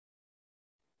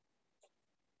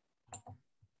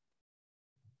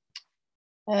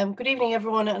Good evening,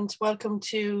 everyone, and welcome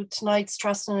to tonight's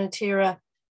Trasna na Tíre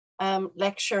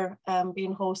lecture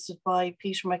being hosted by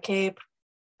Peter McCabe,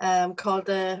 called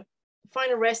The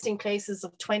Final Resting Places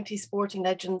of 20 Sporting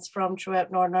Legends from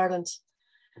Throughout Northern Ireland.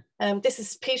 This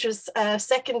is Peter's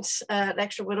second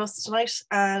lecture with us tonight,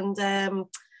 and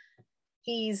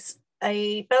he's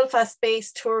a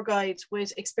Belfast-based tour guide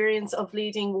with experience of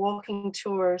leading walking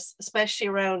tours, especially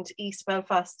around East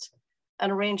Belfast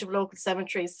and a range of local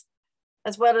cemeteries,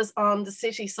 as well as on the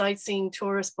city sightseeing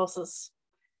tourist buses.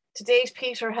 To date,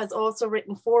 Peter has also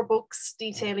written 4 books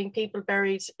detailing people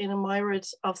buried in a myriad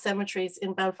of cemeteries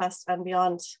in Belfast and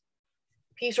beyond.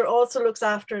 Peter also looks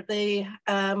after the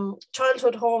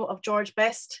childhood home of George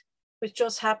Best, which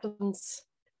just happens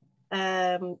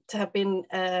to have been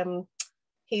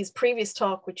his previous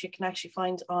talk, which you can actually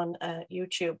find on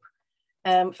YouTube.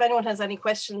 If anyone has any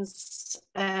questions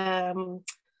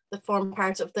that form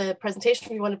part of the presentation,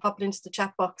 if you want to pop it into the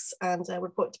chat box, and we'll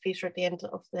put it to Peter at the end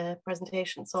of the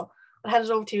presentation. So I'll hand it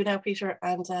over to you now, Peter,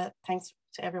 and thanks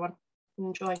to everyone.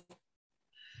 Enjoy.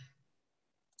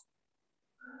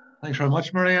 Thanks very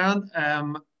much, Marianne.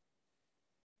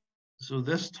 So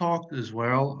this talk as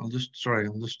well, thanks very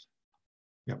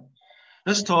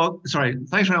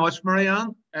much,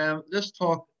 Marianne. This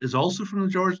talk is also from the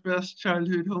George Best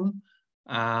Childhood Home,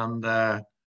 and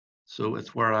so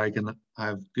it's where I can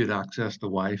have good access to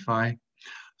Wi-Fi.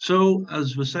 So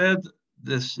as we said,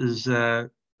 this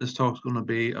talk's going to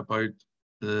be about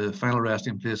the final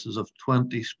resting places of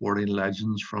 20 sporting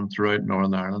legends from throughout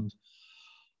Northern Ireland.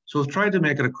 So I've tried to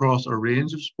make it across a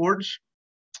range of sports,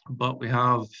 but we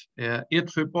have 8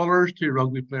 footballers, 2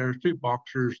 rugby players, 2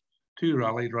 boxers, 2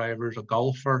 rally drivers, a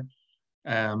golfer,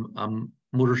 a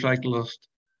motorcyclist,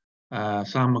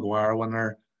 Sam Maguire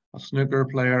winner, a snooker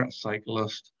player, a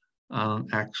cyclist, and an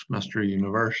ex-Mr.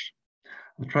 Universe.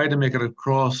 I tried to make it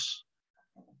across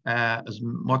as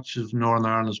much of Northern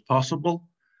Ireland as possible.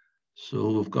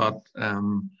 So we've got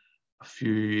one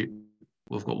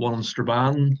in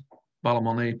Strabane,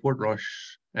 Ballymoney,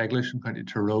 Portrush, Eglish in County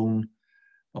Tyrone,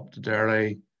 up to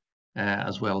Daly,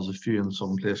 as well as a few in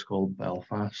some place called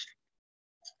Belfast.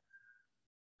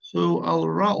 So I'll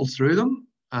rattle through them,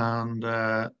 and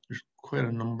there's quite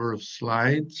a number of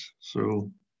slides,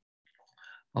 so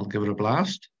I'll give it a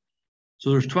blast. So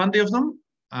there's 20 of them,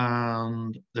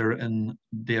 and they're in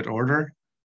date order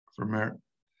from there.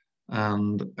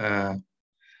 And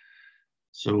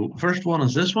so first one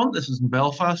is this one. This is in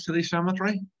Belfast City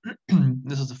Cemetery.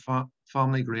 This is the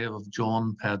family grave of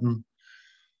John Pedden.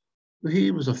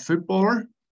 He was a footballer,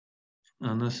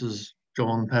 and this is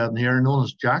John Pedden here, known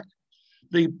as Jack.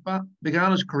 He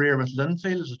began his career with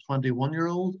Linfield as a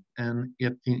 21-year-old in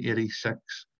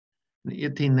 1886. In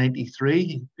 1893,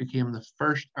 he became the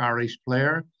first Irish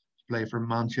player to play for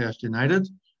Manchester United.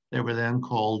 They were then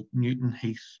called Newton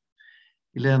Heath.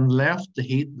 He then left the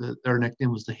Heath, their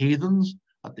nickname was the Heathens,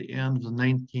 at the end of the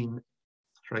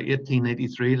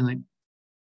 1883 to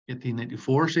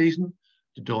 1884 season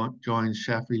to join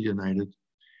Sheffield United.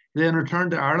 He then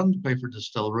returned to Ireland to play for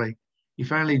Distillery. He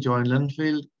finally joined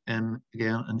Linfield again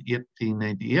in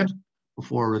 1898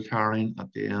 before retiring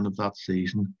at the end of that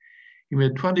season. He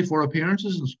made 24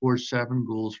 appearances and scored 7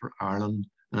 goals for Ireland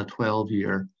in a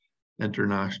 12-year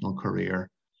international career.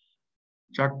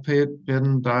 Jack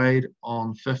Pedden died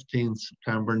on 15th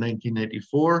September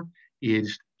 1984,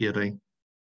 aged 80.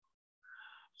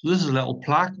 So this is a little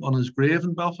plaque on his grave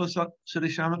in Belfast City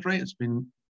Cemetery. It's been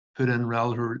put in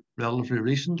relatively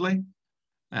recently.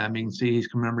 You can see he's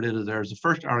commemorated there as the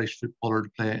first Irish footballer to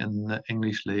play in the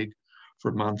English League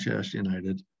for Manchester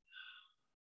United.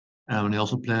 And he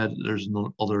also played, there's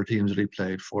other teams that he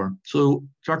played for. So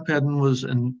Jack Pedden was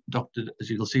inducted, as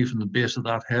you can see from the base of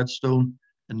that headstone,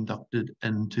 inducted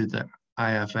into the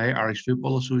IFA, Irish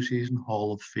Football Association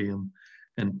Hall of Fame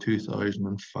in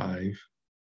 2005.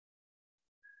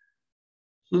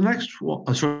 So the next one,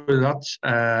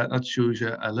 that shows you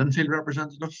a Linfield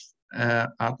representative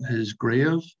at his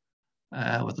grave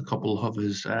with a couple of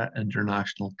his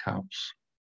international caps.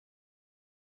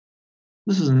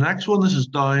 This is the next one. This is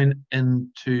down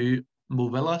into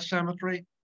Movilla Cemetery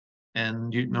in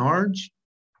Newton Ards.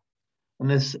 And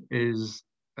this is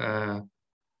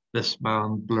this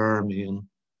man, Blair Meehan.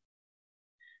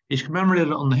 He's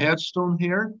commemorated on the headstone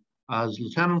here as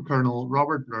Lieutenant Colonel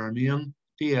Robert Blair Meehan,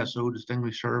 DSO,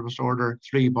 Distinguished Service Order,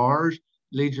 3 bars,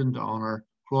 Legion d'Honour,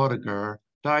 Croix de Guerre,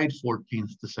 died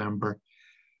 14th December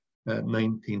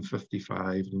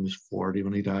 1955. He was 40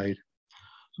 when he died.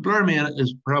 So Blair Meehan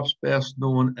is perhaps best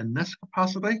known in this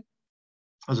capacity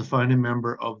as a founding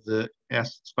member of the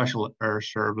Special Air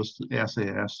Service, the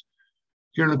SAS.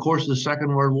 During the course of the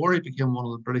Second World War, he became one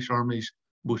of the British Army's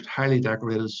most highly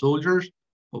decorated soldiers,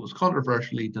 but was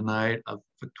controversially denied a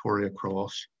Victoria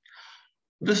Cross.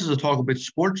 This is a talk about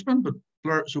sportsmen, but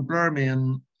Blair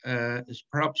Main is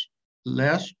perhaps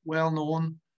less well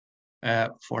known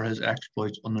for his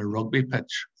exploits on the rugby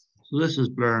pitch. So this is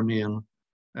Blair Main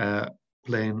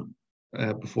playing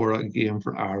before a game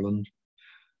for Ireland.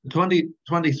 The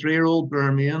 23-year-old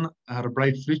Blair Main had a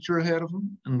bright future ahead of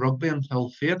him in rugby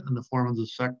until fate in the form of the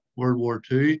Second World War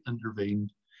II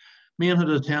intervened. Main had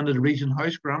attended Regent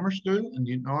House Grammar School in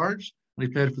Newton Ards, and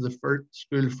he played for the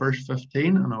school first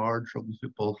 15 and Ards Rugby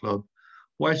Football Club.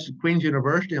 Whilst at Queen's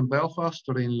University in Belfast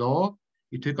studying law,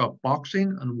 he took up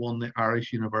boxing and won the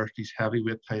Irish University's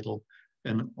heavyweight title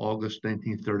in August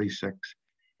 1936.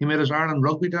 He made his Ireland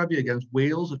rugby debut against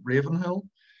Wales at Ravenhill,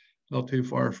 not too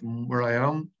far from where I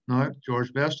am now, at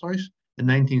George Best House, in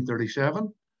 1937,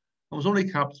 and was only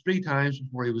capped 3 times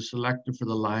before he was selected for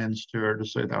the Lions tour to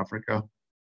South Africa.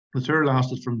 The tour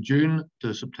lasted from June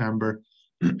to September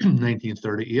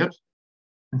 1938,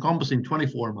 encompassing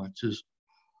 24 matches.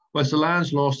 Whilst the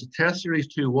Lions lost the Test Series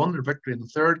 2-1, their victory in the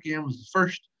third game was the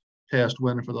first Test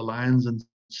win for the Lions in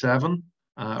 7,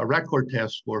 a record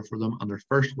Test score for them, and their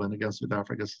first win against South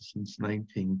Africa since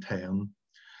 1910.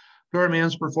 Blair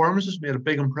Main's performances made a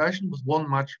big impression, with one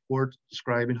match report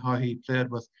describing how he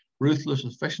played with ruthless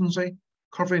efficiency,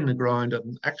 covering the ground at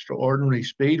an extraordinary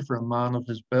speed for a man of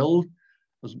his build,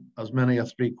 as many a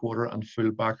three-quarter and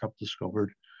full backup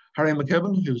discovered. Harry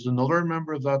McKibben, who was another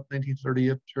member of that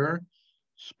 1938 tour,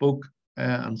 spoke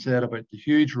and said about the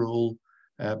huge role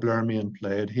Blair Main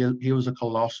played. He was a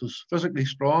colossus, physically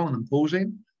strong and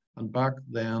imposing, and back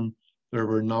then there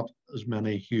were not as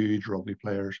many huge rugby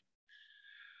players.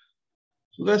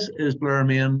 So this is Blair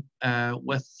Main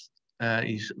with,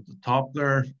 he's at the top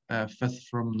there, 5th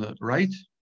from the right,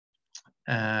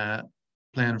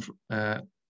 playing,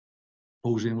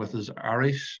 posing with his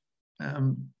Irish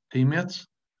teammates.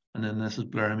 And then this is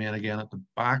Blair Main again at the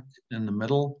back in the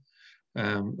middle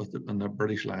with the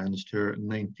British Lions tour in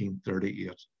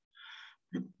 1938.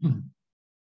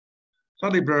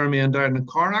 Sadly, Blair Main died in a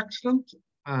car accident,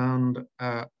 and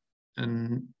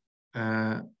in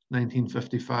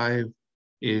 1955,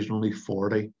 aged only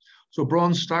 40. So a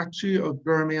bronze statue of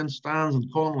Blair Main stands in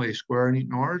Conway Square,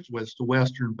 Newton Ards, whilst the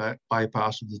western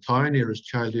bypass of the town near his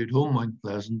childhood home, Mount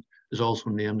Pleasant, is also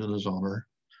named in his honour.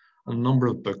 And a number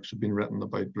of books have been written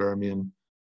about Blair Main,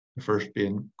 the first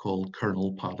being called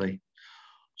Colonel Paddy.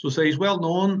 So he's well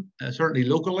known, certainly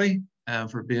locally,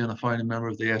 for being a founding member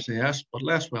of the SAS, but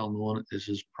less well known is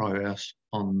his prowess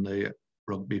on the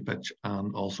rugby pitch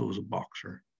and also as a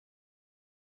boxer.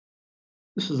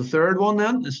 This is the third one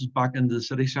then. This is back into the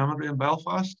city cemetery in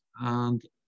Belfast, and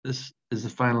this is the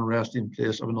final resting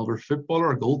place of another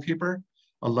footballer, a goalkeeper,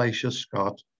 Elisha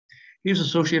Scott. He was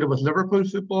associated with Liverpool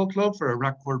Football Club for a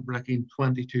record-breaking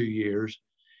 22 years.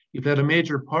 He played a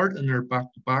major part in their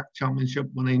back-to-back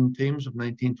championship-winning teams of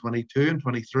 1922 and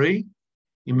 23.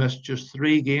 He missed just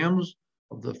 3 games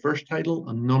of the first title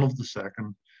and none of the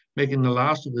second, making the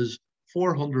last of his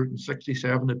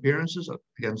 467 appearances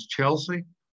against Chelsea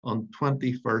on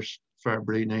 21st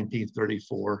February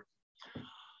 1934. So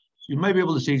you might be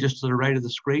able to see just to the right of the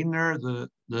screen there,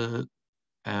 the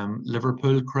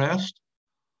Liverpool crest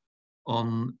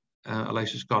on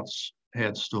Elisha Scott's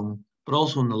headstone, but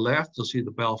also on the left you'll see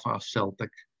the Belfast Celtic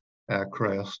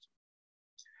crest.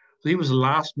 So he was the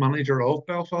last manager of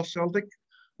Belfast Celtic,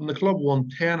 and the club won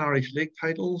 10 Irish League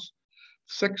titles,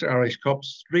 6 Irish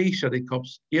Cups, 3 City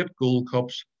Cups, 8 Gold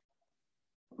Cups,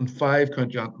 and 5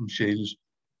 County Antrim Shields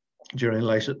during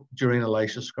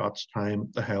Elisha Scott's time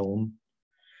at the helm.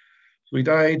 So he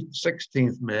died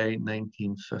 16th May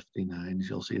 1959, as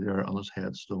you'll see there on his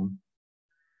headstone.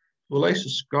 Well, Elisha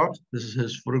Scott, this is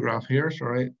his photograph here,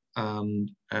 sorry,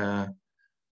 and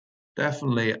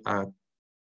definitely an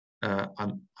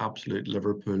absolute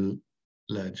Liverpool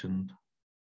legend.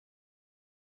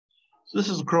 So this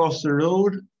is across the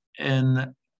road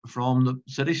from the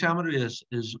city cemetery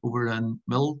is over in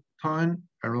Milltown,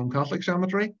 our Roman Catholic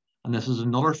cemetery, and this is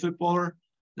another footballer.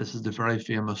 This is the very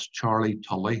famous Charlie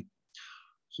Tully.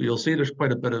 So you'll see there's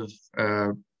quite a bit of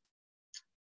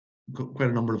quite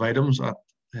a number of items at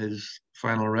his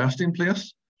final resting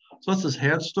place. So that's his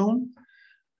headstone.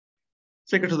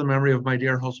 Sacred to the memory of my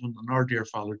dear husband and our dear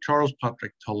father, Charles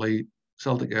Patrick Tully,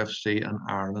 Celtic FC and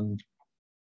Ireland.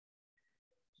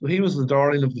 So he was the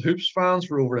darling of the Hoops fans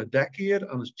for over a decade,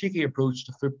 and his cheeky approach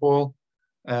to football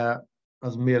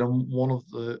has made him one of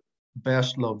the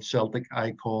best loved Celtic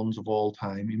icons of all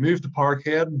time. He moved to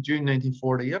Parkhead in June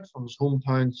 1948 from his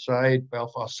hometown side,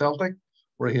 Belfast Celtic,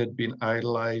 where he had been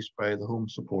idolised by the home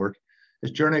support.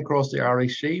 His journey across the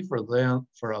Irish Sea for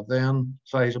a then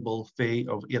sizable fee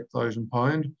of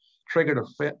 £8,000 triggered a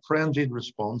frenzied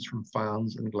response from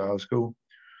fans in Glasgow.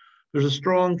 There's a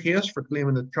strong case for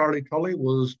claiming that Charlie Tully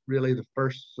was really the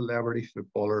first celebrity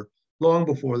footballer long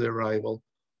before the arrival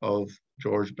of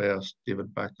George Best,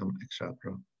 David Beckham, etc.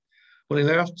 When he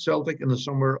left Celtic in the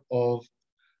summer of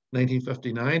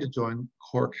 1959 to join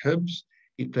Cork Hibs,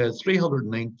 he played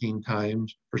 319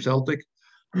 times for Celtic,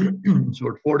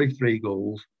 scored 43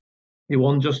 goals. He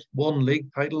won just one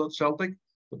league title at Celtic,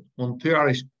 but won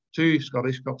two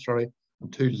Scottish Cups, and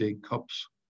two League Cups.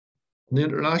 On the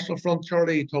international front,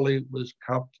 Charlie Tully was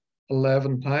capped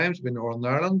 11 times by Northern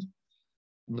Ireland.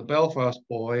 And the Belfast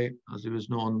boy, as he was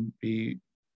known, BHOY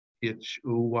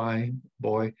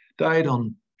boy, died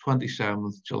on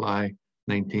 27th July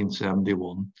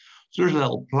 1971. So there's a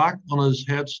little plaque on his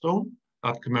headstone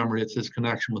that commemorates his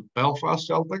connection with Belfast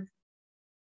Celtic.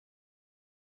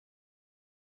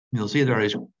 You'll see there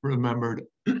he's remembered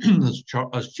as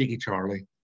Cheeky Charlie.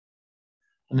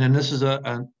 And then this is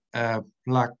a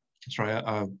plaque,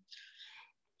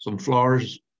 some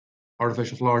flowers,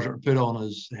 artificial flowers that were put on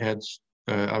his head,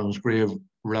 on his grave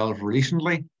relatively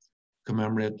recently, to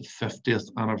commemorate the 50th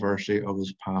anniversary of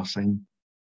his passing.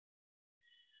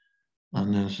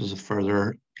 And this is a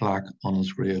further plaque on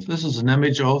his grave. This is an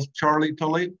image of Charlie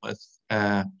Tully with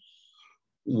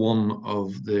one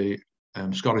of the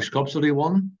Scottish Cups that he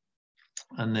won.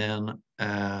 And then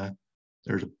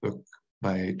there's a book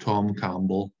by Tom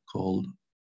Campbell called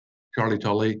Charlie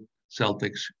Tully,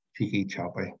 Celtic's Cheeky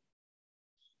Chappie.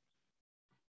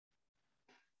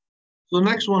 So the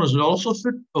next one is also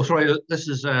this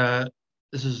is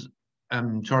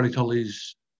Charlie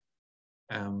Tully's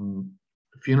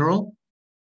funeral.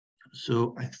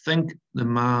 So I think the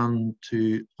man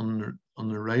on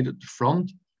the right at the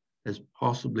front is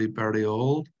possibly Bertie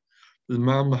Auld. The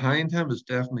man behind him is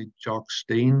definitely Jock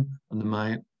Stein, and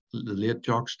the late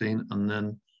Jock Stein, and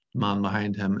then the man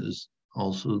behind him is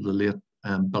also the late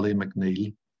Billy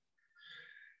McNeil.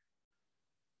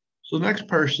 So the next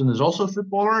person is also a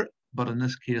footballer, but in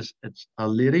this case it's a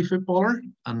lady footballer,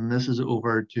 and this is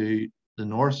over to the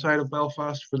north side of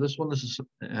Belfast for this one. This is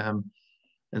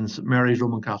in St Mary's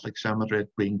Roman Catholic Cemetery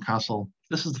at Greencastle.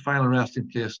 This is the final resting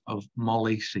place of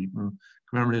Molly Seaton,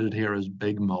 commemorated here as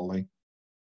Big Molly.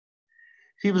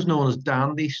 She was known as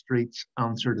Dandy Street's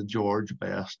answer to George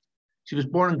Best. She was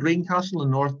born in Greencastle in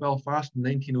North Belfast in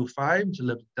 1905. She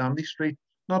lived at Dandy Street,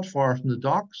 not far from the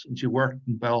docks, and she worked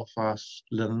in Belfast's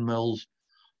linen mills.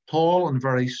 Tall and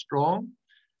very strong.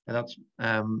 And that's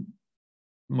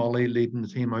Molly leading the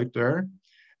team out there.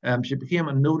 She became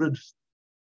a noted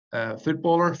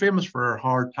footballer, famous for her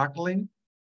hard tackling,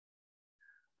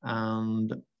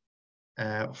 and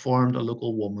formed a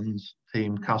local women's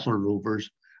team, Castle Rovers,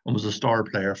 and was a star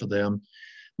player for them.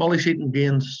 Molly Seaton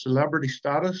gained celebrity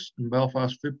status in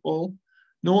Belfast football,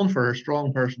 known for her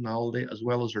strong personality as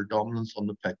well as her dominance on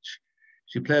the pitch.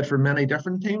 She played for many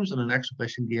different teams and in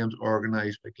exhibition games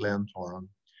organised by Glentoran.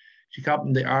 She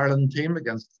captained the Ireland team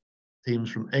against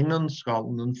teams from England,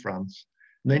 Scotland and France.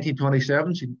 In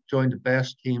 1927, she joined the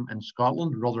best team in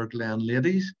Scotland, Rutherglen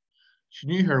Ladies. She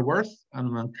knew her worth,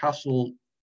 and when Castle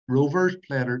Rovers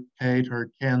paid her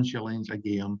 10 shillings a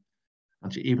game,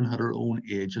 and she even had her own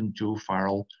agent, Joe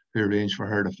Farrell, who arranged for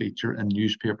her to feature in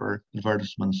newspaper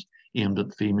advertisements aimed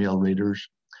at female readers.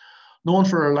 Known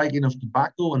for her liking of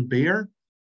tobacco and beer,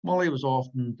 Molly was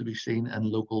often to be seen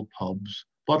in local pubs.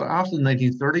 But after the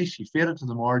 1930s, she faded to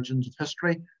the margins of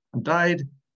history and died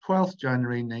 12th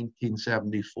January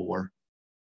 1974.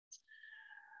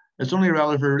 It's only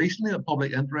relatively recently that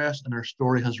public interest in her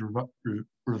story has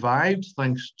revived,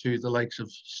 thanks to the likes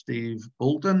of Steve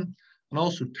Bolton and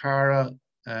also Tara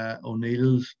Lynn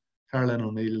O'Neill's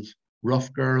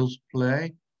Rough Girls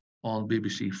play on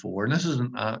BBC 4. And this is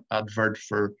an advert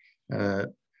for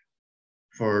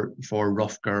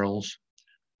Rough Girls.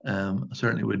 I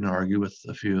certainly wouldn't argue with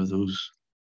a few of those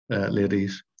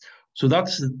ladies. So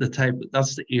that's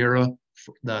the era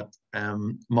that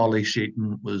Molly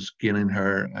Seaton was gaining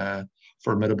her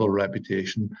formidable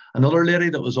reputation. Another lady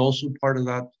that was also part of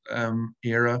that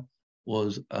era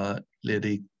was a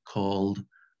lady called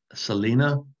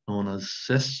Selena, known as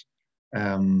Sis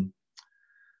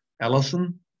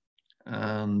Ellison,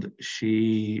 and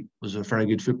she was a very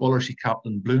good footballer. She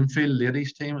captained Bloomfield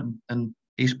ladies team in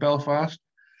East Belfast.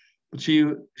 But she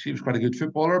was quite a good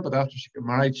footballer, but after she got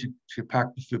married, she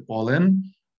packed the football in.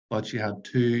 But she had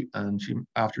two, and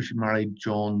after she married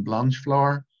John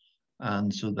Blanchflower,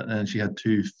 and so then she had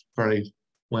two very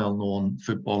well-known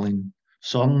footballing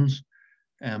sons,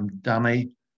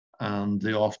 Danny and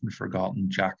the often forgotten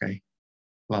Jackie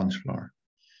Blanchflower.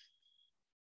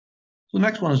 So the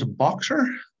next one is a boxer,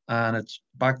 and it's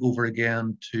back over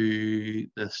again to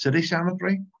the city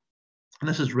cemetery. And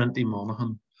this is Rinty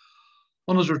Monaghan.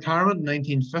 On his retirement in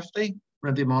 1950,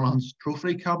 Rinty Monaghan's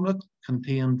trophy cabinet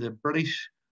contained the British,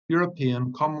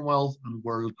 European, Commonwealth, and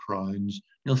World crowns.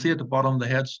 You'll see at the bottom of the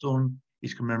headstone,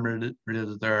 he's commemorated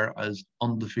there as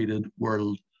undefeated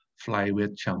world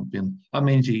flyweight champion. That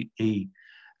means he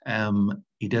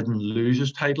didn't lose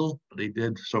his title, but he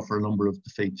did suffer a number of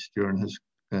defeats during his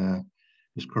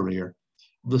career.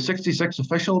 Of the 66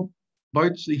 official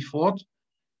bouts he fought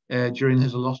during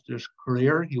his illustrious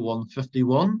career, he won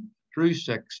 51, drew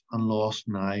 6, and lost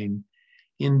 9.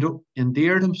 He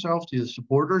endeared himself to his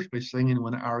supporters by singing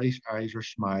 "When Irish Eyes Are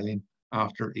Smiling"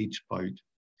 after each bout.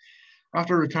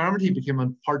 After retirement, he became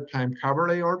a part-time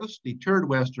cabaret artist. He toured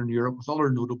Western Europe with other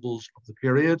notables of the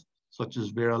period, such as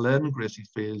Vera Lynn, Gracie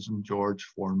Fields, and George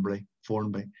Formby,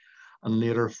 and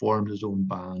later formed his own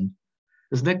band.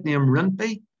 His nickname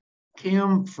Rinty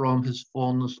came from his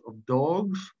fondness of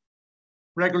dogs,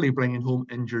 regularly bringing home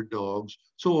injured dogs,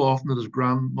 so often that his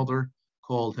grandmother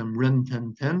called him Rin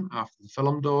Tin Tin after the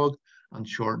film dog and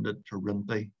shortened it to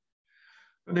Rinty.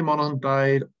 Rinty Monaghan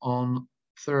died on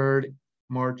 3rd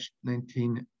March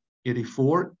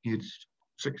 1984, aged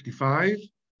 65,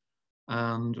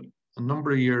 and a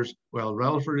number of years, well,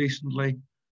 relatively recently,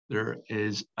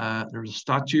 there's a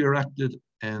statue erected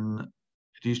in,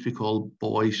 it used to be called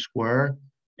Boy Square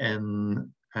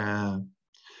in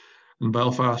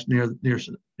Belfast near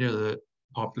the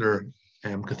popular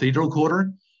cathedral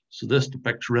quarter. So this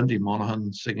depicts Rinty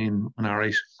Monaghan singing "When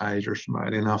Irish Eyes Are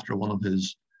Smiling" after one of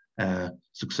his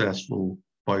successful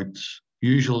bouts,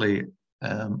 usually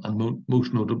and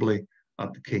most notably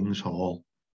at the King's Hall.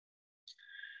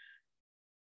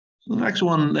 So the next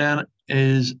one then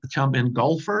is a champion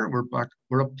golfer.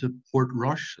 We're up to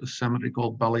Portrush, a cemetery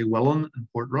called Ballywillan in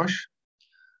Portrush.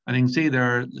 And you can see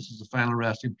there, this is the final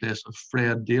resting place of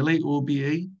Fred Daly,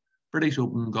 OBE, British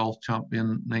Open golf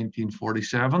champion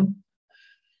 1947.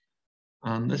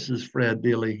 And this is Fred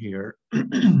Daly here.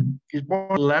 He's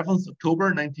born 11th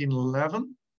October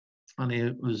 1911, and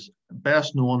he was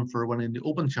best known for winning the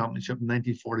Open Championship in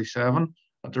 1947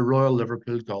 at the Royal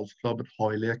Liverpool Golf Club at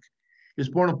Hoylake. He was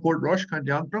born in Portrush,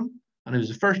 County Antrim, and he was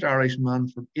the first Irishman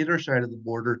from either side of the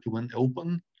border to win the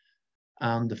Open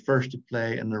and the first to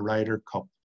play in the Ryder Cup.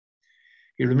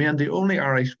 He remained the only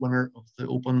Irish winner of the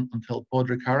Open until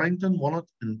Padraig Harrington won it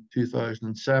in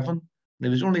 2007. And he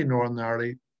was only Northern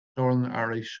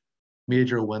Irish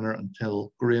major winner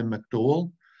until Graham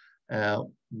McDowell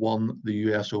won the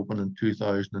US Open in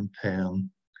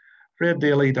 2010. Fred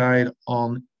Daly died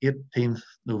on 18th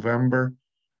November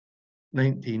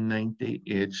 1990,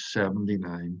 aged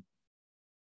 79.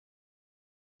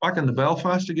 Back in the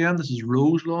Belfast again, this is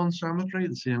Roselawn Cemetery,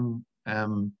 the same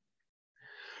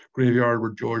graveyard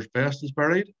where George Best is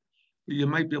buried. You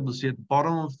might be able to see at the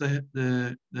bottom of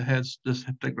this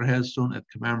particular headstone, it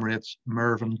commemorates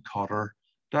Mervyn Cotter,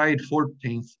 died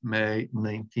 14th May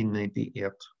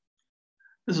 1998.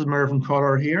 This is Mervyn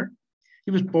Cotter here.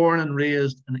 He was born and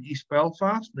raised in East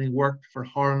Belfast, and he worked for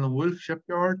Harlan and Wolff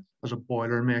shipyard as a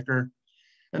boiler maker.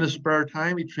 In his spare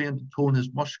time, he trained to tone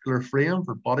his muscular frame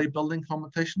for bodybuilding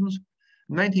competitions.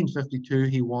 In 1952,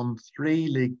 he won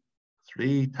three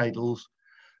titles: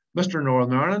 Mr.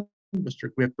 Northern Ireland,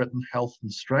 Mr. Great Britain Health and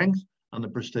Strength, and the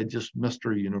prestigious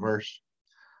Mr. Universe.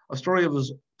 A story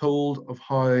was told of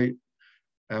how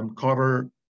Cotter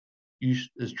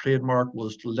used, his trademark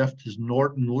was to lift his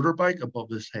Norton motorbike above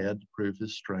his head to prove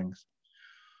his strength.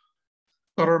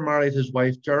 Cotter married his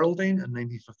wife Geraldine in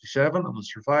 1957 and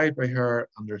was survived by her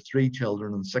and their 3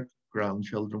 children and 6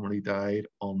 grandchildren when he died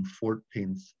on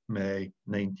 14th May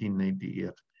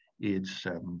 1998, age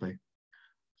 70.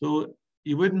 So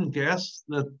you wouldn't guess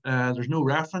that there's no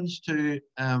reference to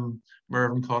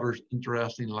Mervyn Cotter's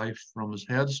interesting life from his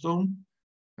headstone,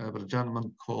 but a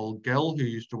gentleman called Gill, who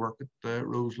used to work at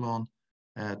Roselawn,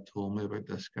 told me about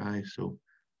this guy, so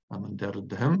I'm indebted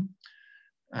to him.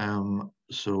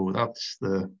 So that's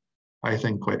I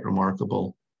think, quite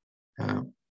remarkable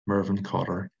Mervyn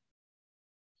Cotter.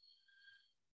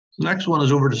 The next one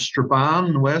is over to Strabane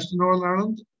in Western Northern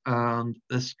Ireland, and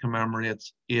this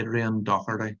commemorates Adrian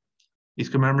Doherty. He's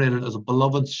commemorated as a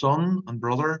beloved son and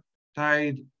brother,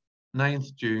 died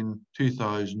 9th June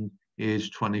 2000,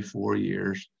 aged 24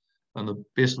 years. And the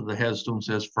base of the headstone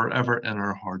says, "Forever in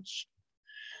our hearts."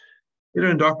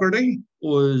 Adrian Doherty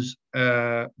was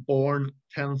born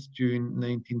 10th June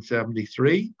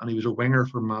 1973, and he was a winger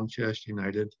for Manchester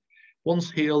United. Once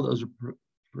hailed as a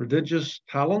prodigious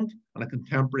talent and a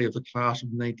contemporary of the class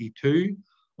of '92,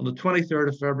 on the 23rd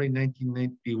of February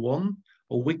 1991,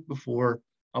 a week before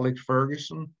Alex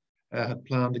Ferguson had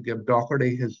planned to give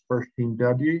Doherty his first team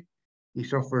debut. He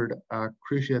suffered a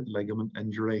cruciate ligament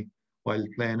injury while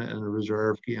playing in a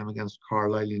reserve game against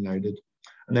Carlisle United,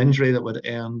 an injury that would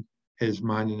end his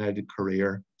Man United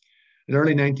career. In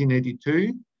early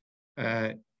 1982,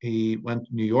 he went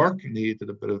to New York and he did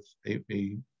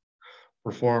he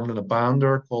performed in a band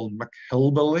there called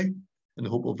McHillbilly in the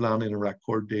hope of landing a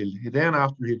record deal. He then,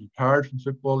 after he retired from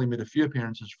football, he made a few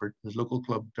appearances for his local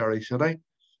club, Derry City.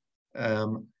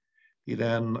 He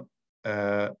then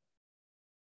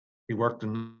he worked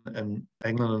in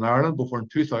England and Ireland before in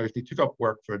 2000 he took up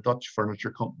work for a Dutch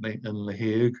furniture company in The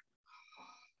Hague.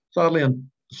 Sadly, on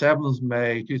 7th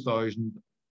May 2000,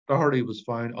 Doherty was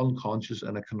found unconscious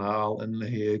in a canal in The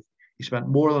Hague. He spent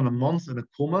more than a month in a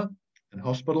coma in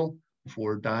hospital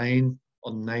before dying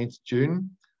on 9th June,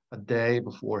 a day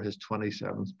before his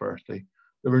 27th birthday.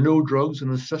 There were no drugs in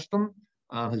his system,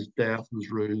 and his death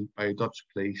was ruled by Dutch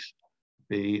police to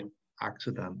be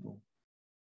accidental.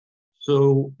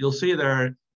 So you'll see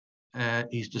there,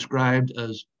 he's described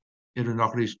as, Adrian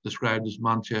Doherty's described as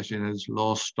Manchester United's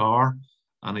lost star,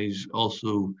 and he's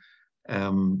also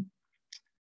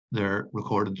they're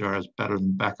recorded there as better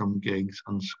than Beckham, Giggs,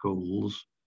 and Scholes.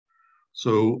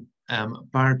 So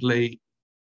apparently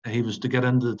he was to get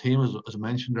into the team, as I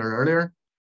mentioned there earlier.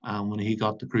 When he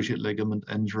got the cruciate ligament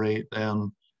injury,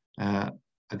 then a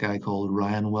guy called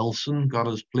Ryan Wilson got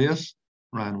his place.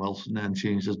 Ryan Wilson then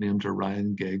changed his name to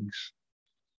Ryan Giggs.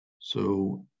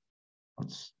 So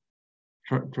it's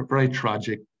a very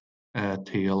tragic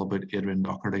tale about Adrian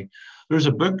Doherty. There's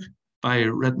a book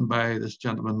written by this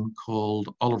gentleman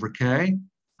called Oliver Kay,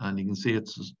 and you can see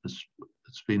it's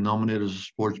been nominated as a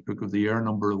Sports Book of the Year a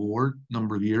number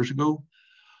of years ago.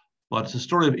 But it's a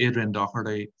story of Adrian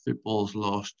Doherty, football's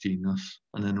lost genius,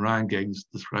 and then Ryan Giggs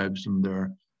describes him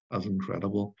there as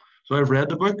incredible. So I've read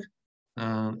the book,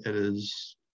 and it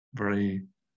is very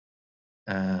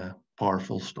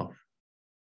powerful stuff.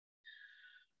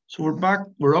 So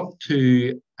we're up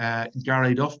to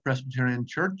Gary Duff Presbyterian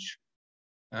Church,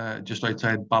 just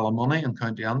outside Ballymoney in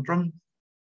County Antrim,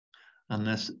 and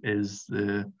this is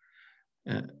the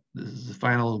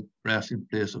final resting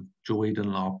place of Joey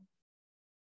Dunlop.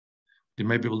 You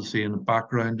might be able to see in the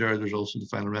background there, there's also the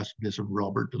final resting place of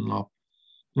Robert Dunlop.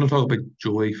 I'm going to talk about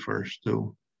Joey first,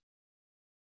 though.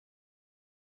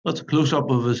 That's a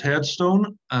close-up of his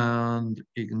headstone, and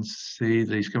you can see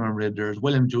that he's commemorated there as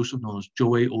William Joseph, known as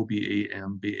Joey,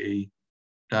 O-B-E-M-B-E,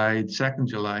 died 2nd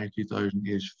July 2000,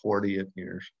 aged 48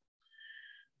 years.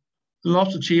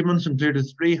 Dunlop's achievements included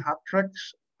 3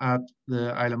 hat-tricks at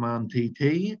the Isle of Man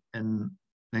TT in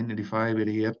 1985,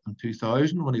 88, and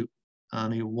 2000,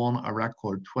 and he won a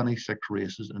record 26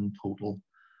 races in total.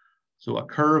 So a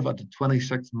curve at the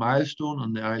 26th milestone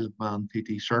on the Isle of Man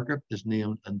TT circuit is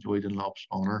named in Joey Dunlop's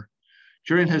honour.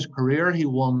 During his career, he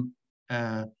won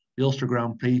the Ulster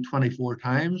Grand Prix 24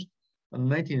 times, and in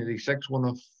 1986 won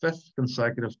a 5th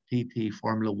consecutive TT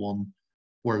Formula One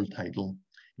world title.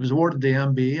 He was awarded the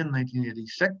MBE in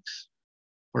 1986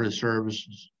 for his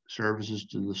services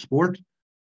to the sport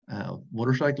of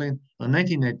motorcycling. In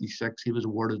 1986, he was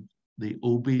awarded the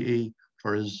OBE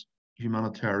for his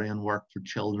humanitarian work for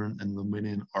children in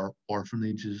Romanian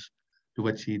orphanages, to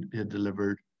which he had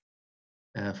delivered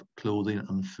clothing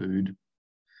and food.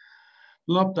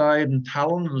 Dunlop died in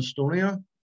Tallinn in Estonia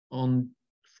on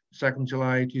 2nd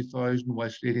July 2000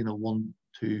 whilst leading a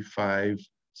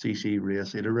 125cc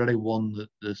race. He had already won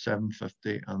the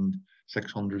 750 and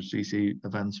 600cc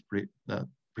events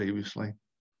previously.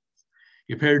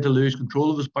 He appeared to lose control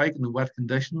of his bike in the wet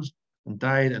conditions and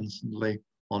died instantly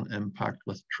on impact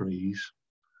with trees.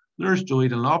 There's Joey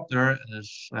Dunlop there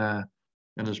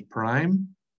in his prime,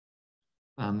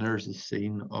 and there's the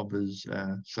scene of his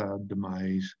sad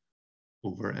demise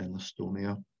over in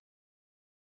Estonia.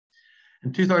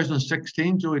 In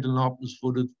 2016, Joey Dunlop was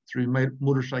voted through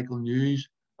Motorcycle News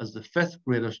as the 5th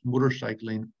greatest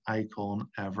motorcycling icon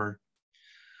ever.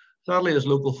 Sadly, as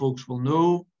local folks will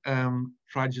know,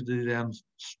 tragedy then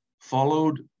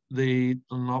followed the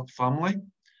Dunlop family.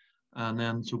 And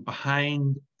then, so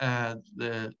behind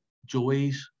the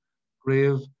Joey's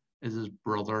grave is his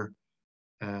brother,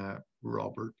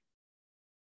 Robert.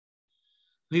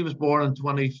 He was born on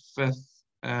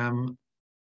 25th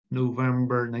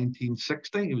November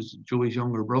 1960. He was Joey's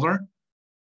younger brother.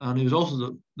 And he was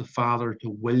also the father to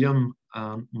William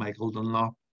and Michael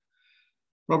Dunlop.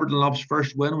 Robert Dunlop's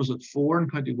first win was at 4 in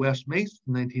County Westmeath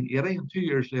in 1980. And 2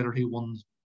 years later, he won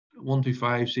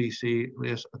 125cc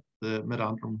race at the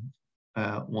Mid-Antrim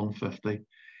 150.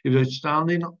 He was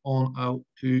outstanding on a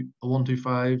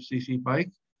 125cc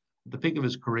bike. At the peak of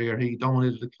his career, he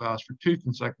dominated the class for 2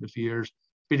 consecutive years,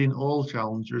 beating all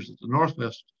challengers at the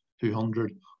Northwest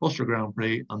 200, Ulster Grand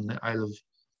Prix, and the Isle of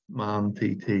Man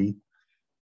TT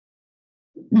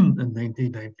in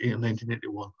 1990 and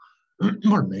 1981.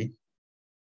 Pardon me.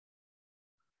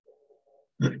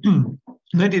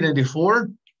 1994,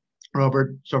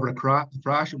 Robert suffered a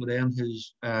crash that would end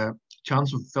his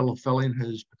chance of fulfilling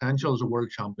his potential as a world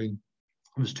champion.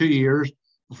 It was 2 years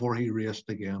before he raced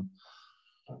again.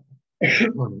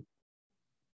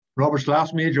 Robert's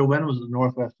last major win was at the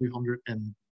Northwest 200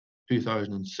 in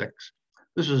 2006.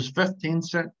 This was his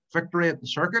 15th victory at the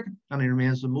circuit, and he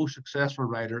remains the most successful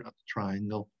rider at the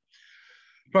Triangle.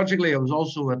 Tragically, it was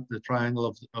also at the Triangle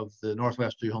of the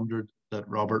Northwest 200 that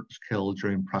Robert was killed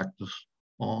during practice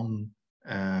on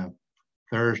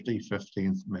Thursday,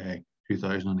 15th May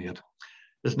 2008.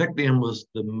 His nickname was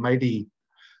the Mighty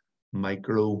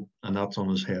Micro, and that's on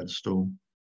his headstone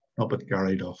up at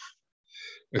Gary Duff.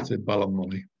 It's in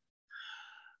Ballymoney.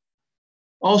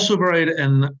 Also buried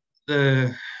in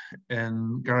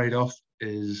Gary Duff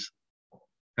is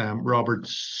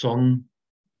Robert's son,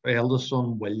 eldest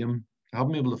son, William. I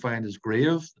haven't been able to find his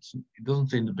grave. He doesn't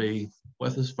seem to be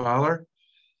with his father.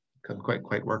 Can't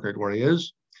quite work out where he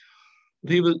is.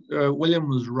 But William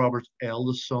was Robert's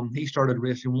eldest son. He started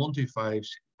racing 125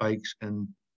 bikes in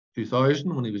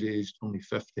 2000 when he was aged only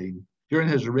 15. During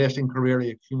his racing career, he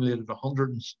accumulated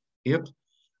 108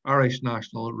 Irish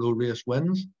National Road Race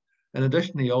wins. In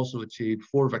addition, he also achieved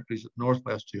 4 victories at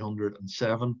Northwest 200 and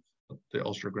 7 at the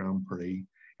Ulster Grand Prix.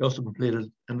 He also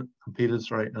competed in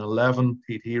 11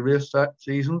 TT race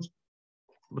seasons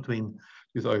between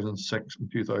 2006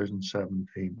 and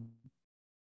 2017.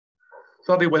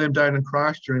 Sadly, William died in a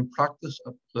crash during practice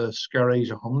at the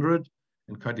Skerries 100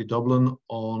 in County Dublin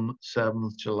on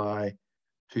 7th July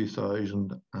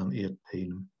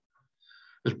 2018.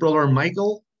 His brother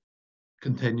Michael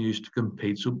continues to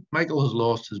compete. So Michael has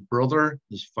lost his brother,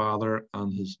 his father,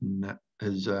 and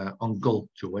his uncle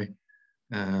Joey.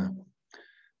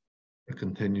 It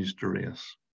continues to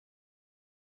race.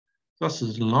 That's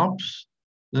his Dunlops.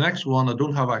 The next one, I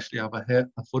don't actually have a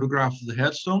photograph of the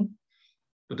headstone,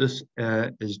 but this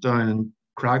is down in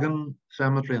Cragan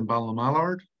Cemetery in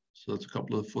Ballymallard. So it's a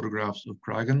couple of photographs of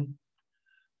Cragan.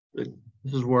 This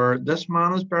is where this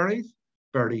man is buried,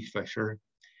 Bertie Fisher.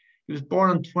 He was born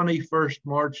on 21st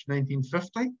March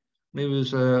 1950. And he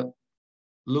was a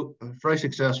very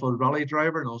successful rally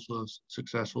driver and also a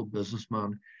successful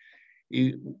businessman.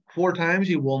 4 times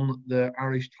he won the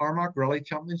Irish Tarmac Rally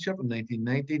Championship in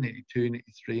 1990, 92,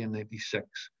 93, and 96.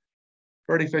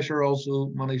 Bertie Fisher also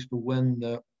managed to win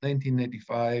the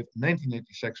 1995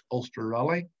 1996 Ulster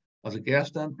Rally as a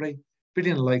guest entry,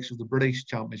 beating the likes of the British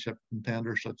Championship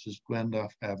contenders such as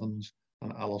Gwendaff Evans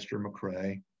and Alistair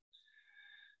McRae.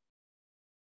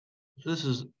 So this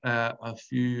is a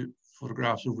few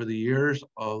photographs over the years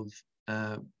of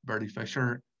Bertie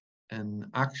Fisher in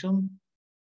action.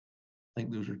 I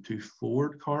think those are 2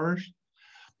 Ford cars.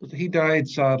 But he died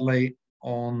sadly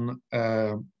on,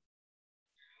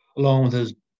 along with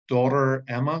his daughter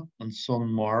Emma and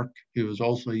son Mark, who was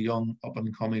also a young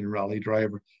up-and-coming rally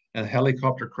driver, in a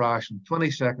helicopter crash on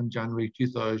 22nd January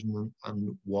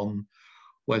 2001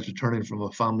 whilst returning from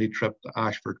a family trip to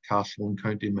Ashford Castle in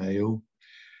County Mayo.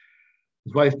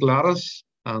 His wife Gladys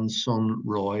and son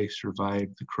Roy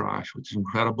survived the crash, which is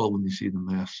incredible when you see the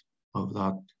mess of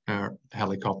that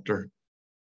helicopter.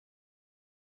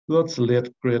 So that's the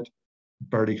late, great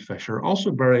Bertie Fisher.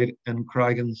 Also buried in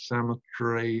Cragan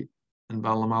Cemetery in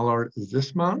Ballymallard is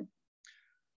this man,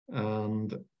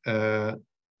 and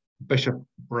Bishop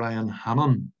Brian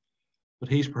Hannon. But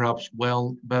he's perhaps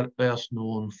best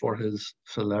known for his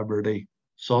celebrity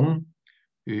son,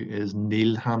 who is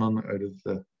Neil Hannon out of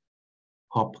the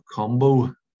pop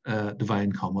combo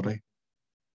Divine Comedy.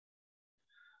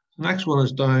 The next one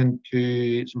is down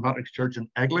to St Patrick's Church in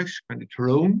Eglish, County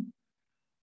Tyrone,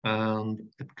 and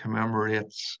it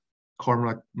commemorates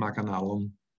Cormac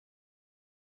McAnallen.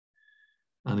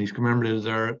 And he's commemorated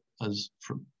there as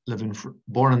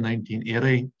born in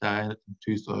 1980, died in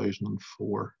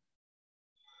 2004.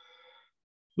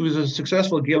 He was a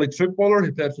successful Gaelic footballer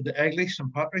who played for the Eglish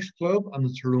St Patrick's Club and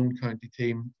the Tyrone County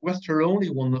team. With Tyrone, he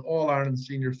won the All-Ireland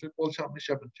Senior Football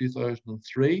Championship in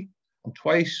 2003 and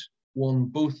twice won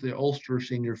both the Ulster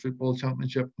Senior Football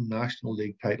Championship and National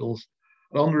League titles.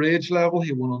 At underage level,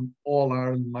 he won an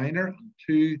All-Ireland Minor and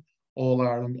 2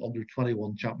 All-Ireland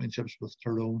Under-21 Championships with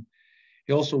Tyrone.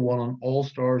 He also won an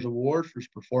All-Stars Award for his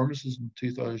performances in the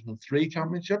 2003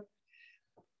 Championship.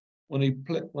 When he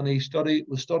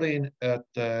was studying at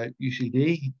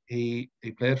UCD, he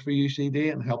played for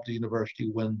UCD and helped the university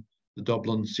win the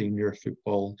Dublin Senior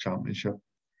Football Championship.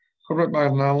 Cormac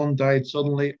McAnallen died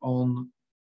suddenly on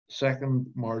 2nd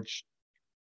March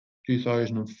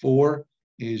 2004,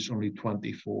 aged only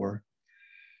 24.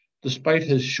 Despite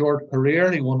his short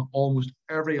career, he won almost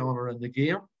every honour in the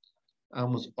game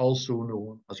and was also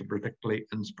known as a particularly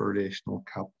inspirational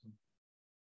captain.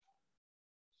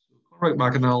 Cormac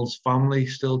McAnallen's family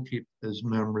still keep his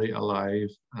memory alive,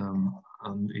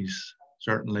 and he's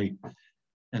certainly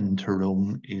in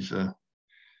Tyrone. He's a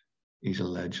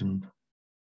legend.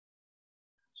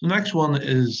 So the next one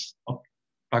is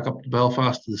back up to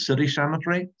Belfast to the city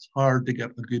cemetery. It's hard to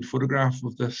get a good photograph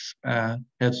of this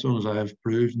headstone, as I have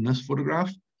proved in this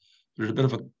photograph. There's a bit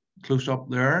of a close-up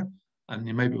there, and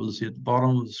you might be able to see at the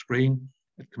bottom of the screen,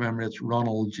 it commemorates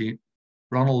Ronald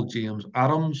James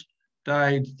Adams,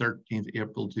 died 13th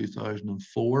April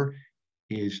 2004,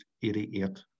 aged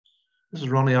 88. This is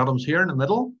Ronnie Adams here in the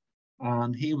middle,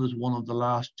 and he was one of the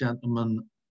last gentleman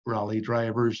rally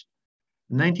drivers.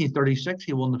 In 1936,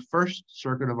 he won the first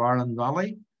Circuit of Ireland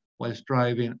Rally whilst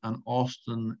driving an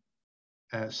Austin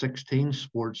 16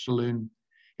 sports saloon.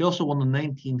 He also won the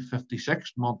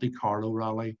 1956 Monte Carlo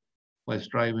Rally whilst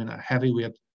driving a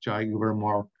heavyweight Jaguar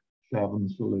Mark 7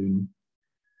 saloon.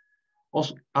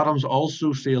 Adams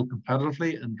also sailed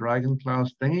competitively in Dragon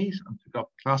class dinghies and took up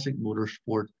classic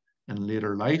motorsport in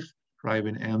later life,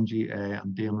 driving MGA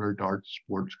and Daimler Dart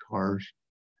sports cars.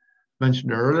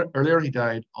 Mentioned earlier, he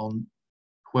died on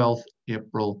 12th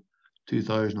April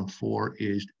 2004,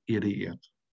 aged 88.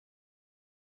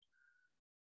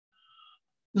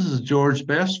 This is George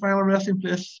Best's final resting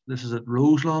place. This is at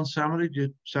Roseland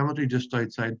Cemetery just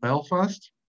outside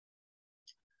Belfast.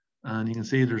 And you can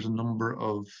see there's a number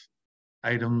of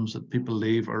items that people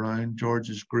leave around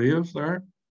George's grave there.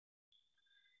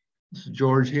 This is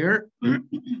George here.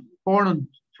 Born on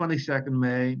 22nd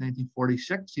May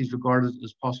 1946, he's regarded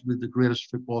as possibly the greatest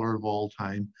footballer of all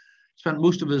time. Spent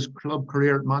most of his club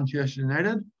career at Manchester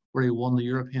United, where he won the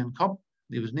European Cup.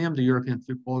 He was named the European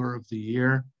Footballer of the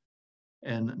Year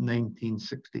in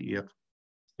 1968.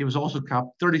 He was also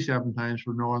capped 37 times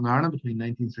for Northern Ireland between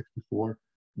 1964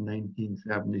 and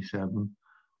 1977.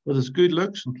 With his good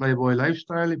looks and playboy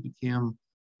lifestyle, he became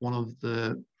one of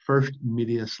the first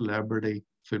media celebrity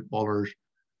footballers,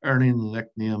 earning the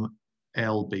nickname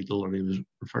El Beetle, or he was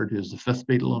referred to as the fifth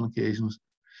Beatle on occasions.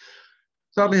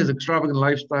 Sadly, his extravagant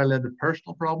lifestyle led to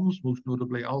personal problems, most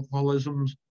notably alcoholism,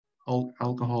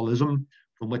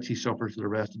 from which he suffers for the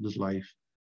rest of his life.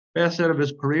 Best said of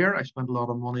his career, I spent a lot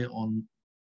of money on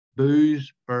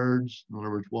booze, birds, in other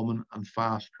words, women, and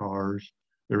fast cars.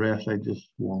 The rest I just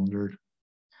squandered.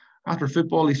 After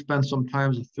football, he spent some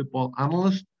time as a football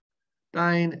analyst,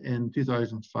 dying in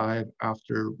 2005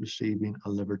 after receiving a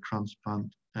liver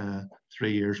transplant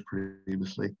 3 years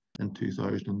previously in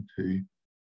 2002.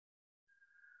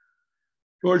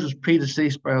 George was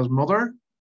predeceased by his mother,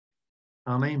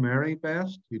 Annie Mary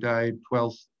Best, who died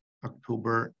 12th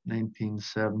October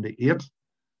 1978.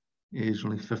 He's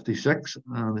only 56,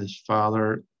 and his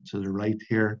father, to the right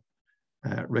here,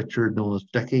 Richard, known as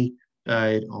Dickie,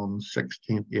 died on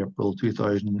 16th April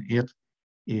 2008,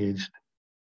 aged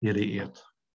 88.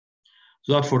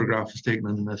 So that photograph is taken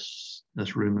in this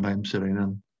room that I'm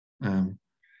sitting in.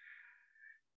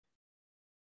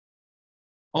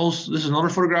 Also, this is another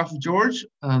photograph of George,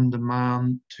 and the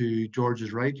man to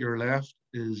George's right, your left,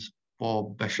 is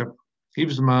Bob Bishop. He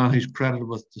was the man who's credited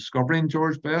with discovering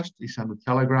George Best. He sent a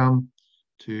telegram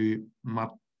to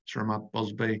Sir Matt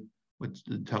Busby, which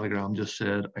the telegram just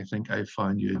said, "I think I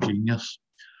found you a genius."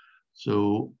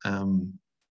 So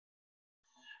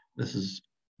this is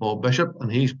Bob Bishop, and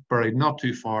he's buried not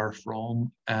too far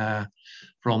from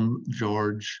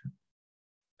George.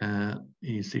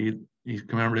 You see, he's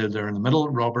commemorated there in the middle.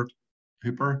 Robert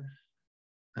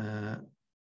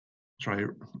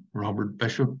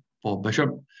Bishop, Bob Bishop,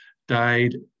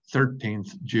 died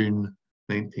 13th June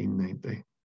 1990.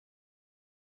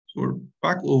 So we're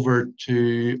back over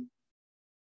to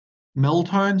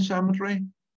Milltown Cemetery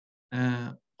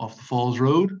off the Falls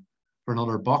Road for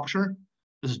another boxer.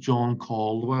 This is John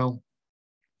Caldwell.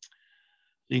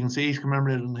 You can see he's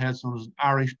commemorated on the headstone as an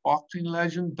Irish boxing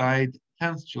legend, died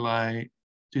 10th July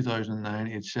 2009,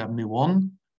 age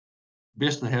 71.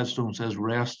 Base of the headstone says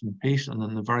 "Rest in Peace," and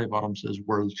then the very bottom says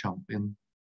 "World Champion."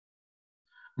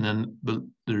 And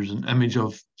then there's an image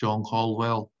of John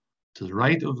Caldwell to the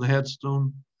right of the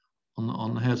headstone,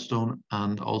 on the headstone,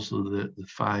 and also the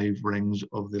 5 rings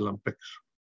of the Olympics.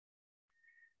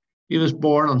 He was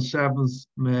born on 7th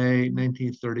May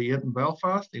 1938 in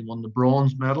Belfast. He won the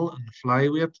bronze medal in the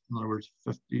flyweight, in other words,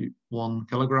 51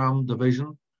 kilogram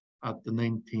division, at the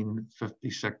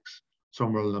 1956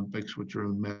 Summer Olympics, which are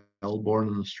in Melbourne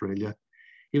in Australia.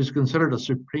 He was considered a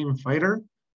supreme fighter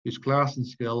whose class and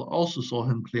skill also saw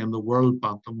him claim the world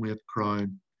bantamweight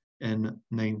crown in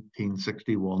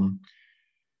 1961.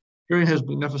 During his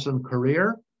magnificent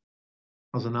career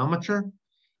as an amateur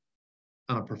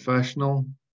and a professional,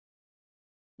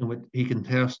 in which he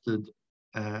contested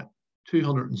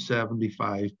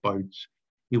 275 bouts,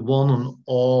 he won on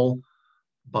all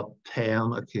but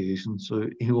 10 occasions. So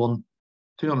he won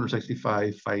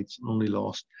 265 fights and only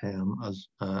lost 10 as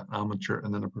an amateur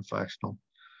and then a professional.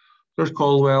 There's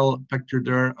Caldwell pictured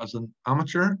there as an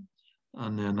amateur,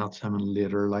 and then that's him in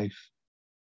later life.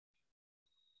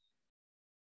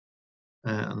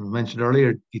 And I mentioned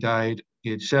earlier, he died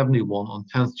age 71 on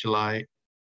 10th July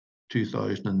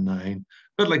 2009.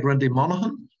 A bit like Rinty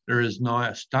Monaghan, there is now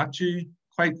a statue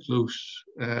quite close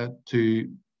to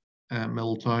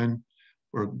Milltown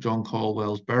where John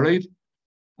Caldwell's buried.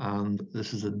 And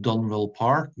this is at Dunville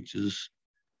Park, which is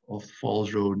off the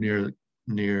Falls Road near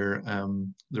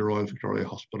the Royal Victoria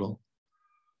Hospital.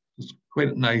 It's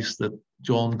quite nice that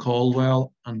John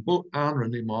Caldwell and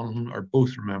Rinty Monaghan are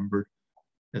both remembered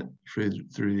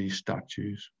through these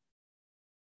statues.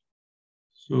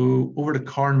 So over to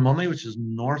Carnmoney, which is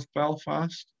North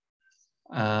Belfast,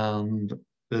 and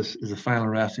this is the final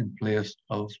resting place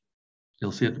of,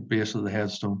 you'll see at the base of the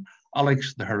headstone,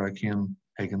 Alex the Hurricane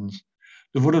Higgins.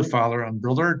 Devoted father and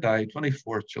brother, died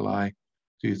 24th July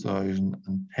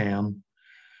 2010.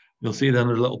 You'll see then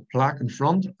there's a little plaque in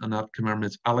front, and that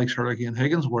commemorates Alex Hurricane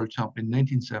Higgins, world champion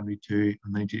 1972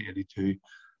 and 1982,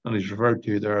 and he's referred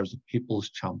to there as the People's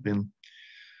Champion.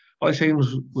 Alex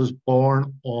Higgins was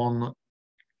born on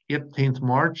 18th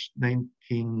March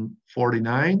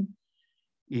 1949.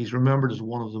 He's remembered as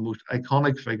one of the most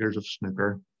iconic figures of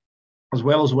snooker. As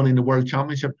well as winning the World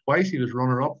Championship twice, he was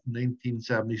runner-up in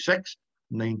 1976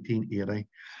 and 1980.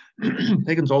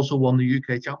 Higgins also won the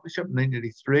UK Championship in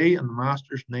 1983 and the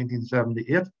Masters in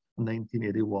 1978 and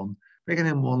 1981, making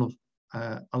him one of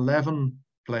 11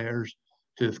 players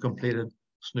to have completed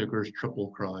snooker's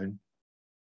Triple Crown.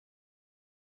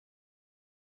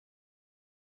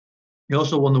 He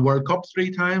also won the World Cup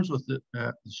 3 times with the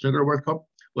Snooker World Cup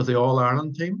with the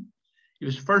All-Ireland team. He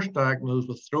was first diagnosed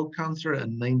with throat cancer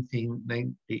in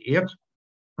 1998,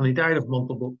 and he died of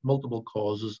multiple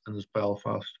causes in his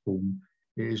Belfast home,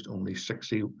 aged only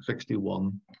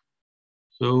 61.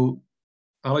 So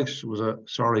Alex was a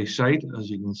sorry sight, as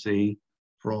you can see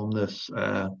from this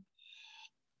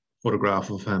photograph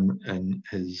of him in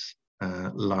his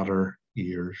latter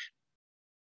years.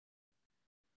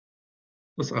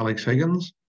 That's Alex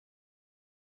Higgins.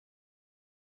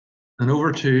 And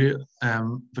over to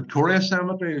Victoria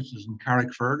Cemetery, which is in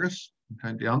Carrickfergus in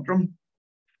County Antrim.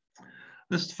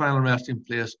 This is the final resting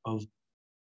place of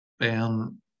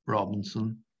Ben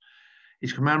Robinson.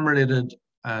 He's commemorated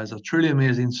as a truly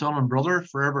amazing son and brother,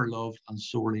 forever loved and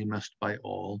sorely missed by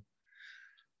all.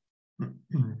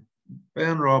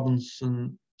 Ben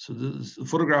Robinson, so the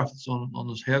photograph that's on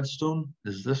his headstone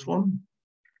is this one.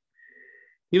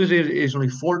 He was only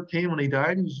 14 when he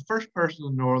died. He was the first person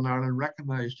in Northern Ireland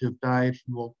recognised to have died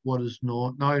from what is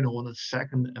now known as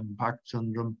second impact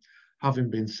syndrome, having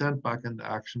been sent back into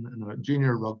action in a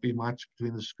junior rugby match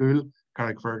between the school,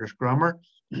 Carrickfergus Grammar,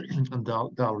 and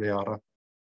Dalriada.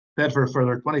 Dead for a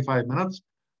further 25 minutes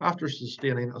after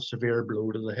sustaining a severe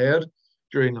blow to the head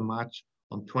during the match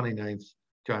on 29th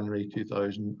January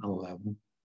 2011.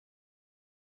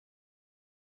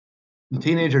 The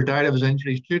teenager died of his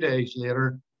injuries 2 days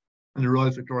later in the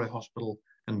Royal Victoria Hospital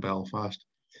in Belfast.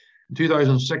 In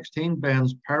 2016,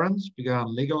 Ben's parents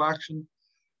began legal action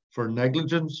for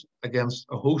negligence against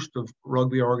a host of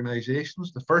rugby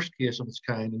organisations, the first case of its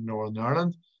kind in Northern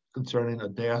Ireland concerning a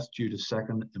death due to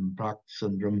second impact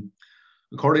syndrome.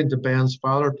 According to Ben's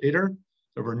father, Peter,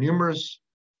 there were numerous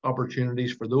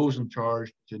opportunities for those in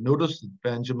charge to notice that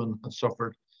Benjamin had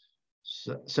suffered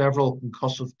several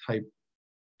concussive type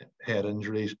head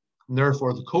injuries, and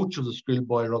therefore the coach of the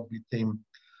schoolboy rugby team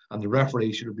and the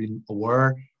referee should have been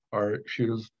aware, or should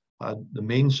have had the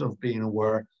means of being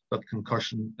aware that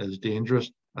concussion is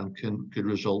dangerous and could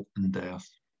result in death.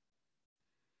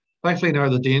 Thankfully now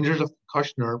the dangers of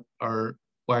concussion are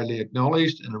widely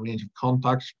acknowledged in a range of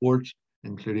contact sports,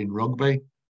 including rugby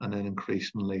and then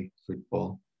increasingly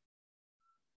football.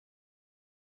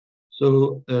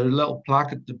 So there's a little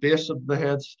plaque at the base of the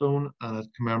headstone, and it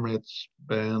commemorates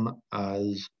Ben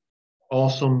as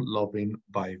awesome, loving,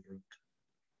 vibrant.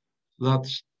 So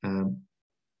that's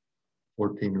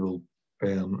 14-year-old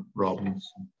Ben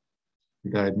Robinson,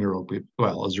 who died in the rugby,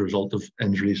 well, as a result of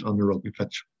injuries on the rugby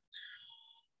pitch.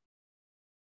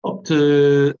 Up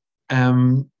to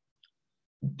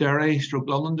Derry,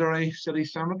 Londonderry City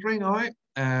Cemetery now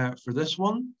for this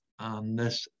one. And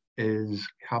this is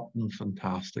Captain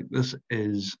Fantastic. This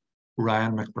is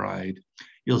Ryan McBride.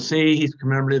 You'll see he's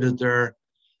commemorated there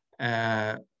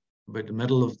about the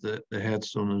middle of the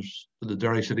headstone is the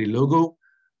Derry City logo.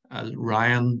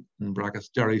 Ryan, in brackets,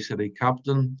 Derry City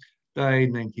captain, died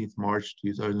 19th March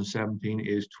 2017,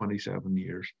 aged 27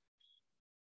 years.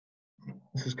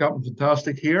 This is Captain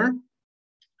Fantastic here.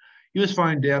 He was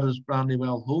found dead at his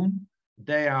Brandywell home the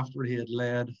day after he had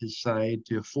led his side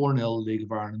to a 4-0 League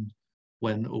of Ireland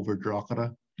win over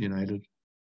Drogheda United.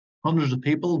 Hundreds of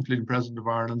people, including President of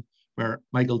Ireland, where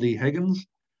Michael D. Higgins,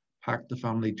 packed the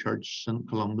family church St.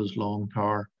 Columba's Long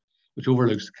Tower, which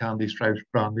overlooks the Candy Stripes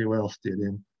Brandywell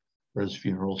Stadium, for his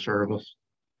funeral service.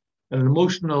 In an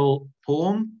emotional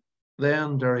poem,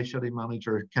 then Derry City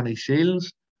manager Kenny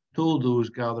Shields told those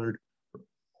gathered,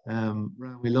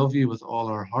 "We love you with all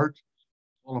our heart,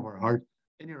 all of our heart.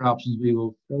 In your absence, we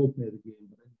will still play the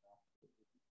game."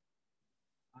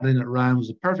 Adding that Ryan was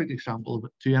a perfect example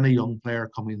to any young player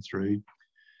coming through.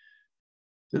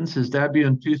 Since his debut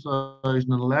in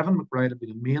 2011, McBride had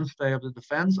been a mainstay of the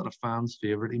defence and a fan's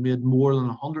favourite. He made more than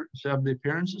 170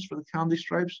 appearances for the Candy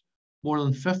Stripes, more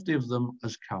than 50 of them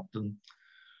as captain.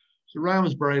 So Ryan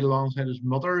was buried alongside his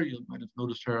mother. You might have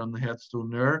noticed her on the headstone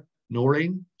there,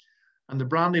 Noreen. And the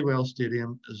Brandywell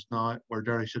Stadium is now, where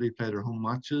Derry City play their home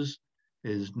matches,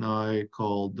 is now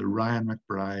called the Ryan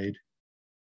McBride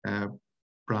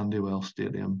Brandywell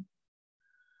Stadium.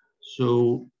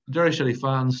 So Derry City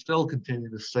fans still continue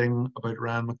to sing about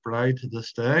Ryan McBride to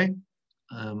this day.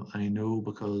 I know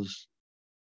because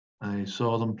I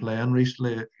saw them playing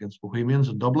recently against Bohemians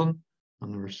in Dublin,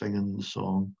 and they were singing the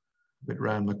song about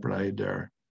Ryan McBride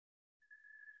there.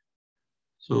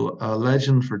 So a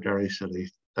legend for Derry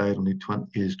City, died only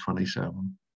age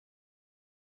 27.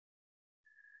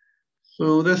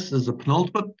 So this is the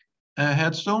penultimate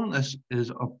headstone. This is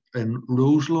up in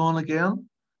Roselawn again,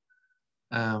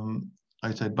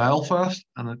 outside Belfast,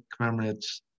 and it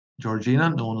commemorates Georgina,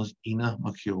 known as Ina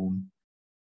McKeown.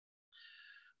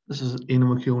 This is Ina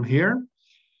McKeown here.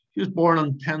 She was born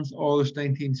on 10th August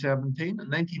 1917. In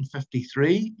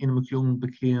 1953, Ina McKeown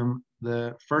became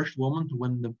the first woman to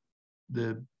win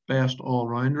the Best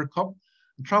All-Rounder Cup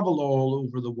and travelled all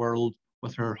over the world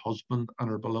with her husband and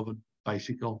her beloved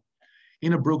bicycle.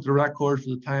 Ina broke the record for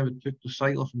the time it took to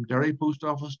cycle from Derry Post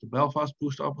Office to Belfast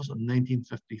Post Office in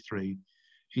 1953.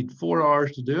 She had 4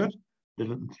 hours to do it, did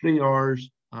it in 3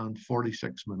 hours and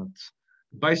 46 minutes.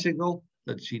 The bicycle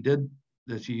that she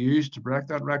used to break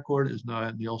that record is now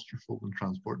in the Ulster Folk and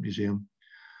Transport Museum.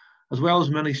 As well as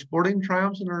many sporting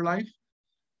triumphs in her life,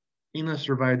 Ina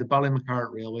survived the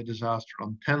Ballymacarrt railway disaster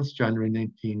on 10th January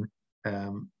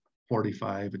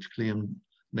 1945, which claimed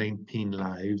 19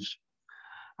 lives.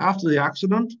 After the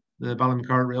accident, the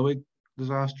Ballymacarrt railway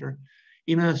disaster,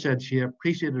 Ina said she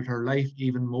appreciated her life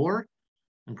even more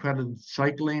and credited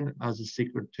cycling as a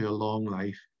secret to a long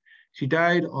life. She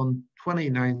died on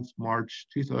 29th March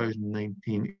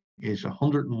 2019, aged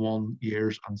 101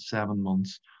 years and 7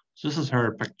 months. So this is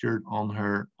her pictured on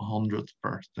her 100th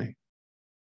birthday.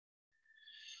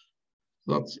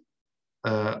 That's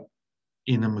Ina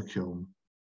McKeown.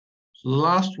 So the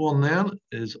last one then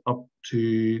is up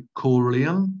to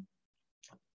Coleraine.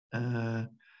 And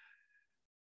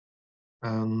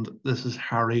this is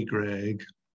Harry Gregg.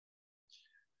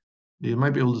 You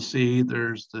might be able to see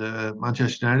there's the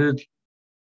Manchester United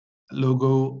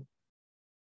logo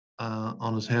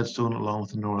on his headstone along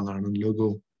with the Northern Ireland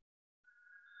logo.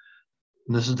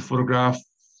 And this is the photograph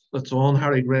that's on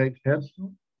Harry Gregg's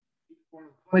headstone.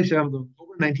 27th of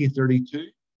October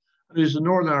 1932. And he was a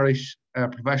Northern Irish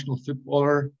professional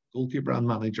footballer, goalkeeper and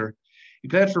manager. He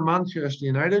played for Manchester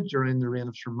United during the reign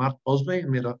of Sir Matt Busby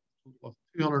and made a total of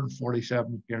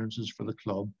 247 appearances for the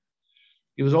club.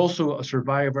 He was also a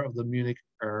survivor of the Munich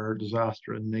air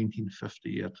disaster in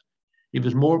 1958. He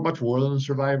was much more than a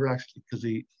survivor, actually, because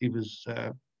he was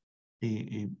a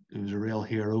real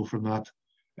hero from that,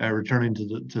 returning to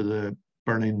the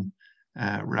burning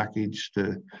wreckage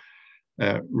to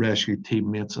rescue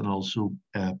teammates and also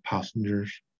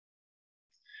passengers.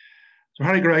 So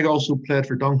Harry Gregg also played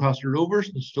for Doncaster Rovers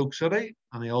in Stoke City,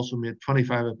 and he also made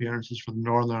 25 appearances for the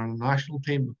Northern Ireland national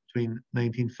team between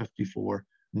 1954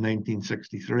 and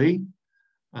 1963,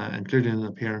 including an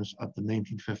appearance at the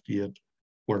 1958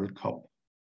 World Cup.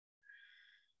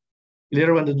 He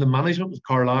later went into management with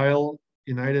Carlisle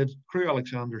United, Crewe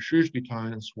Alexandra, Shrewsbury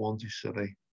Town and Swansea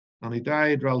City, and he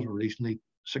died relatively recently,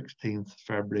 16th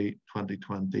February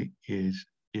 2020, aged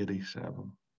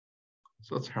 87.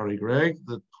 So that's Harry Gregg,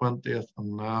 the 20th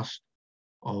and last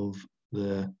of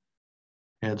the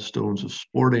headstones of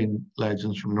sporting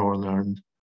legends from Northern Ireland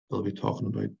we'll be talking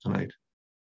about tonight.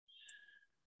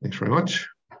 Thanks very much.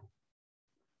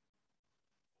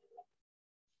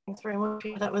 Thanks very much.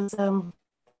 That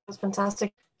was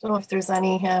fantastic. I don't know if there's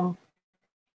any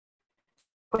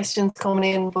questions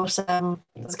coming in, but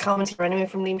there's a comment here anyway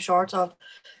from Liam Shortall.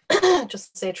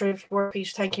 Just to say a terrific work, Pete.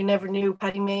 Thank you. Never knew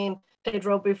Paddy Main played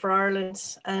rugby for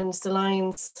Ireland and the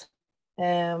Lions.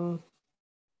 I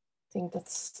think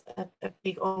that's a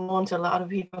big unknown to a lot of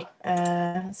people.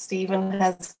 Stephen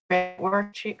has great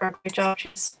work or great job.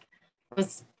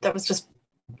 That was just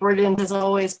brilliant as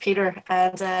always, Peter.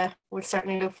 And we'll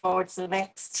certainly look forward to the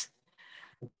next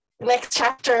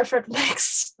chapter for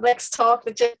the next talk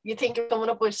that you think you're coming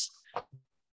up with.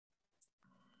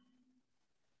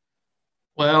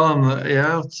 Well,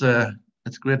 yeah,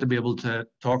 it's great to be able to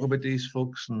talk about these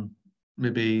folks and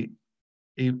maybe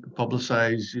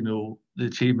publicize, the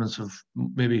achievements of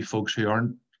maybe folks who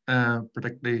aren't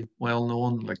particularly well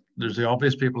known. Like there's the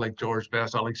obvious people like George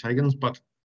Best, Alex Higgins, but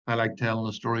I like telling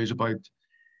the stories about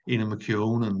Ian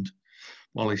McKeown and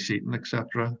Molly Seaton,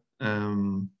 etc.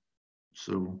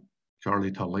 So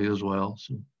Charlie Tully as well.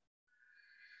 So,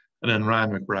 and then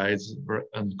Ryan McBride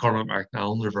and Cormac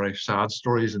McAnallen, they're very sad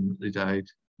stories, and they died,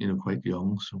 quite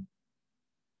young. So.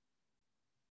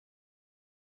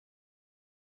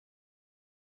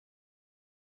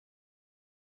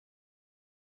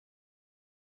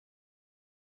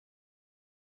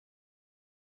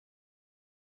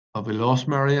 Have we lost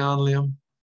Marianne, Liam?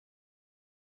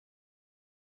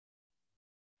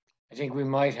 I think we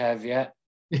might have, yeah.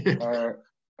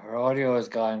 Her audio is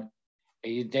gone. Are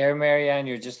you there, Marianne?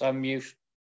 You're just on mute.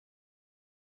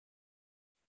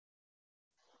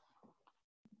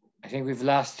 I think we've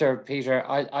lost her, Peter.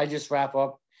 I'll just wrap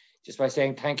up just by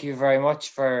saying thank you very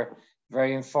much for a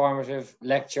very informative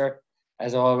lecture,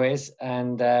 as always.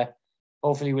 And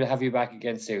hopefully we'll have you back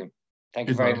again soon. Thank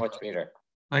you very much, Peter.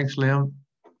 Thanks, Liam.